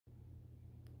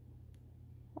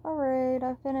Alright,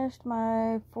 I finished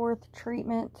my 4th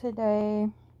treatment today.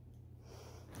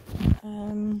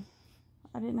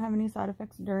 I didn't have any side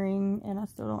effects during, and I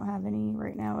still don't have any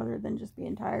right now other than just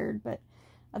being tired, but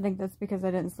I think that's because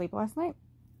I didn't sleep last night.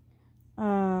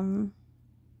 I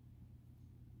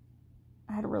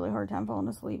had a really hard time falling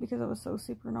asleep because I was so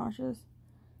super nauseous.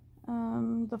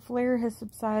 The flare has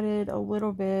subsided a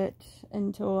little bit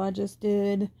until I just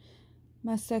did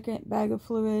my 2nd bag of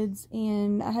fluids,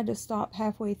 and I had to stop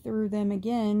halfway through them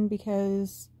again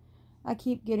because I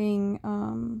keep getting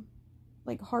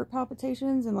like heart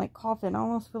palpitations and like coughing. I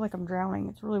almost feel like I'm drowning.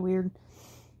 It's really weird.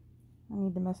 I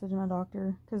need to message my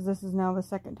doctor because this is now the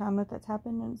 2nd time that that's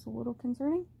happened, and it's a little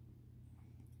concerning.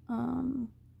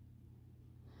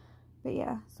 But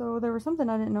yeah, so there was something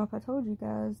I didn't know if I told you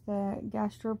guys, that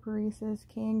gastroparesis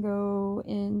can go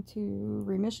into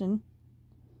remission.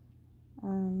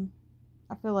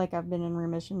 I feel like I've been in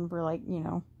remission for like,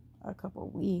 a couple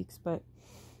of weeks, but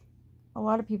a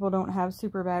lot of people don't have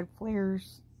super bad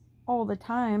flares all the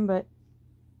time, but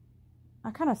I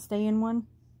kind of stay in one,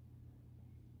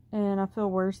 and I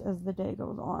feel worse as the day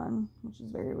goes on, which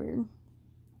is very weird.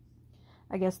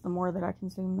 I guess the more that I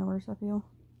consume, the worse I feel,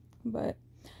 but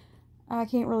I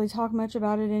can't really talk much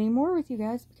about it anymore with you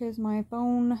guys because my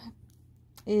phone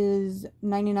is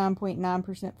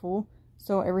 99.9% full.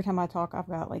 So every time I talk, I've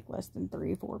got like less than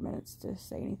 3-4 minutes to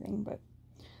say anything. But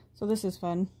so this is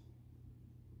fun.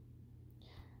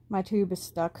 My tube is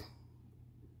stuck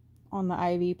on the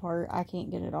IV part. I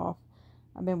can't get it off.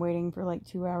 I've been waiting for like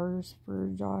 2 hours for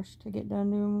Josh to get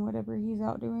done doing whatever he's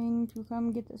out doing to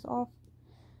come get this off.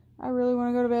 I really want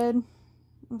to go to bed.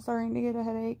 I'm starting to get a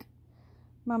headache.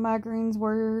 My migraines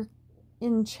were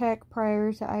in check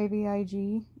prior to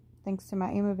IVIG, thanks to my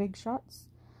Aimovig shots.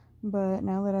 But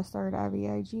now that I started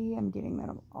IVIG, I'm getting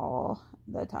them all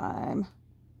the time.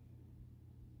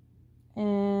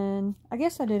 And I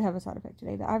guess I did have a side effect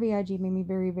today. The IVIG made me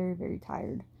very, very, very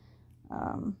tired.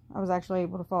 I was actually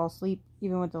able to fall asleep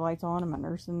even with the lights on and my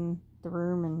nurse in the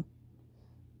room. And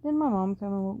then my mom came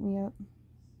and woke me up.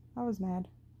 I was mad.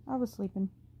 I was sleeping.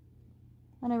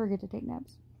 I never get to take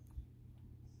naps.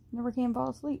 Never can fall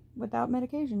asleep without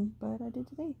medication, but I did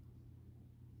today.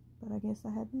 But I guess I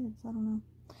had meds. I don't know.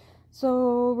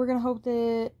 So we're going to hope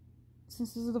that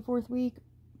since this is the 4th week,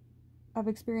 I've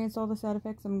experienced all the side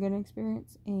effects I'm going to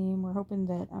experience, and we're hoping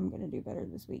that I'm going to do better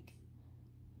this week.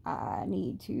 I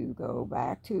need to go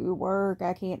back to work.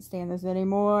 I can't stand this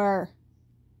anymore.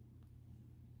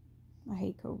 I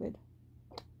hate COVID.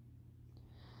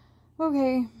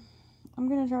 Okay, I'm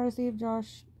going to try to see if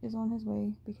Josh is on his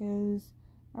way because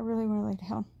I really want to lay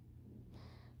down.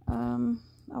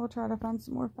 I will try to find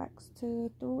some more facts to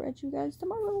throw at you guys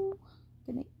tomorrow.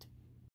 Good night.